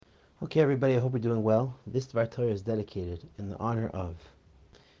Okay, everybody, I hope you're doing well. This Dvar Torah is dedicated in the honor of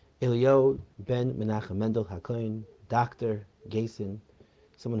Elio ben Menachem Mendel HaKohen, Dr. Gason,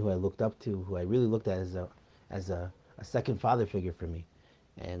 someone who I looked up to, who I really looked at as a second father figure for me,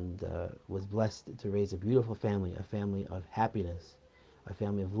 and was blessed to raise a beautiful family, a family of happiness, a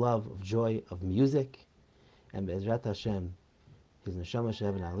family of love, of joy, of music, and Be'ezrat Hashem, his neshama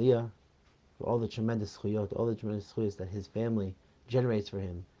she'ev and aliyah, for all the tremendous chuyot, all the tremendous chuyos that his family generates for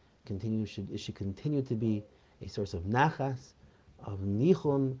him, it should continue to be a source of nachas, of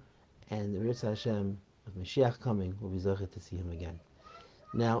nichum, and the Ritz Hashem of Mashiach coming will be zochet to see him again.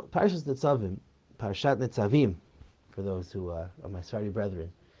 Now, Parashat Nitzavim, for those who are my Sephardi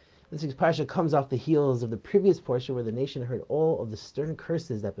brethren, this week's parsha comes off the heels of the previous portion where the nation heard all of the stern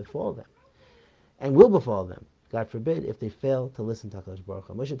curses that befall them and will befall them, God forbid, if they fail to listen to HaKadosh Baruch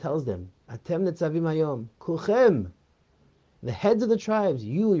Hu. Moshe tells them, Atem Nitzavim Hayom, Kulchem, the heads of the tribes,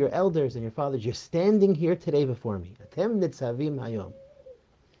 you, your elders, and your fathers, you're standing here today before me. Atem Nitzavim Hayom.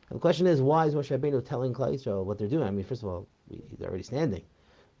 And the question is, why is Moshe Rabbeinu telling Klal Yisrael what they're doing? I mean, first of all, they're already standing.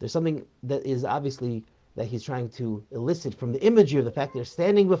 There's something that is obviously that he's trying to elicit from the imagery of the fact they're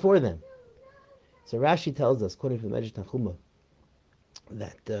standing before them. So Rashi tells us, quoting from the Medrash Tanchuma,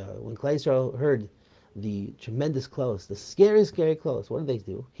 that when Klal Yisrael heard the tremendous close, the scary, scary close, what did they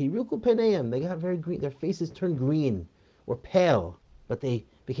do? Hiruku peneim, they got very green, their faces turned green or pale, but they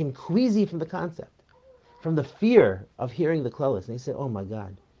became queasy from the concept, from the fear of hearing the close. And they said, oh my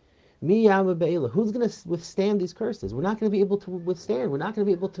God, Mi Yama Be'ela, who's going to withstand these curses? We're not going to be able to withstand. We're not going to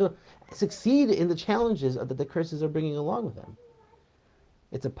be able to succeed in the challenges that the curses are bringing along with them.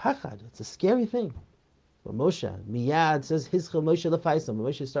 It's a pachad. It's a scary thing. But Moshe, Miyad says, Hischel Moshe lefaisam.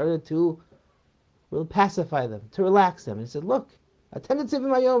 Moshe started to pacify them, to relax them. And he said, look, attendance of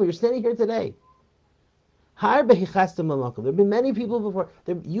Mayom, you're standing here today. There have been many people before.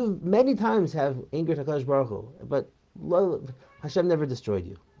 You many times have angered HaKadosh Baruch Hu, but Hashem never destroyed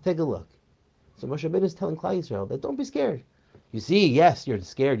you. Take a look. So Moshe Rabbeinu is telling Klal Yisrael that don't be scared. You see, yes, you're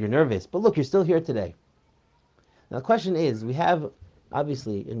scared, you're nervous, but look, you're still here today. Now the question is, we have,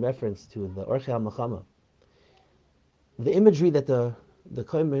 obviously, in reference to the Orchei HaMelchama, the imagery that the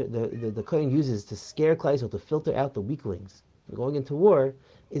Kohen uses to scare Klal Yisrael, to filter out the weaklings going into war,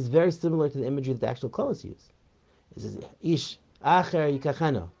 is very similar to the imagery that the actual Kolos use. It says, Ish acher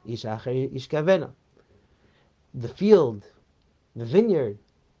yikacheno, Ish acher yishkaveno. The field, the vineyard,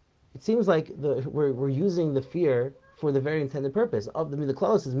 it seems like we're using the fear for the very intended purpose. The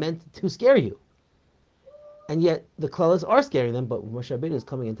Kolos is meant to scare you. And yet the Kolos are scaring them, but Moshe Rabbeinu is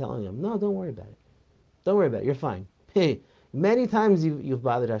coming and telling them, no, don't worry about it. Don't worry about it, you're fine. Hey, many times you've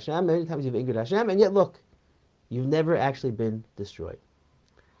bothered Hashem, many times you've angered Hashem, and yet look, you've never actually been destroyed.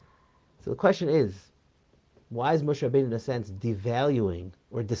 So the question is, why is Moshe Rabbeinu, in a sense, devaluing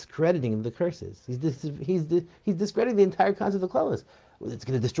or discrediting the curses? He's discrediting the entire concept of Kolos. It's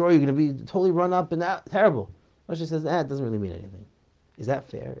going to destroy you, you're going to be totally run up and out, terrible. Moshe says, it doesn't really mean anything. Is that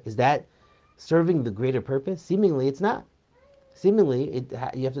fair? Is that serving the greater purpose? Seemingly, it's not. Seemingly,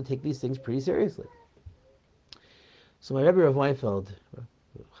 you have to take these things pretty seriously. So my Rebbe Rav Weinfeld,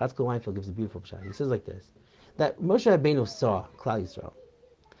 Chatzkel Weinfeld, gives a beautiful pshat. He says like this, that Moshe Rabbeinu saw Klal Yisrael,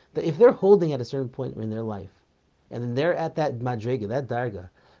 that if they're holding at a certain point in their life, and then they're at that madrega, that darga,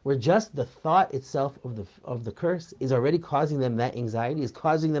 where just the thought itself of the curse is already causing them that anxiety, is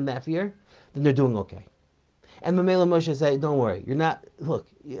causing them that fear, then they're doing okay. And Mamela Moshe said, don't worry, you're not, look,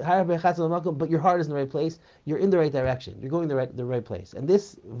 but your heart is in the right place, you're in the right direction, you're going the right place. And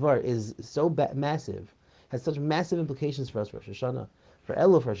this var is so massive, has such massive implications for us, for Rosh Hashanah, for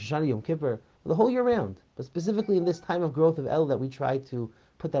Elul, for Rosh Hashanah, Yom Kippur, for the whole year round, but specifically in this time of growth of Elul that we try to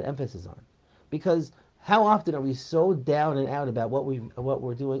put that emphasis on. Because how often are we so down and out about what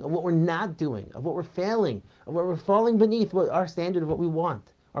we're doing, of what we're not doing, of what we're failing, of what we're falling beneath what our standard of what we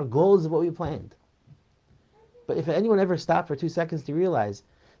want, our goals of what we planned. But if anyone ever stopped for 2 seconds to realize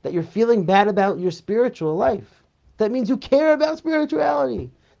that you're feeling bad about your spiritual life, that means you care about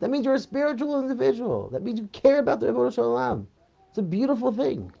spirituality. That means you're a spiritual individual. That means you care about the Rebbeinu Shalom. It's a beautiful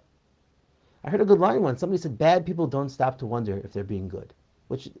thing. I heard a good line once. Somebody said, bad people don't stop to wonder if they're being good,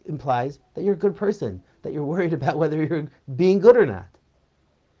 which implies that you're a good person, that you're worried about whether you're being good or not.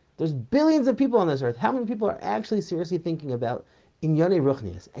 There's billions of people on this earth. How many people are actually seriously thinking about Inyane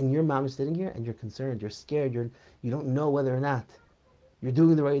Ruchnias? And your mom is sitting here and you're concerned, you're scared, you don't know whether or not you're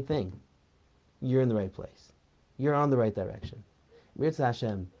doing the right thing. You're in the right place. You're on the right direction. Mirz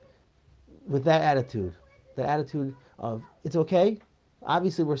Hashem, with that attitude of, it's okay,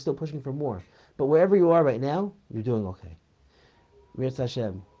 obviously we're still pushing for more, but wherever you are right now, you're doing okay. Mirz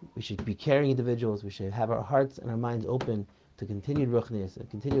Hashem, we should be caring individuals, we should have our hearts and our minds open to continued ruchnius and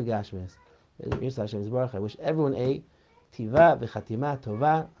continued gashmius. I wish everyone a tiva v'chatima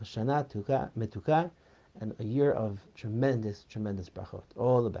tova, hashana metuka, and a year of tremendous, tremendous brachot.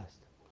 All the best.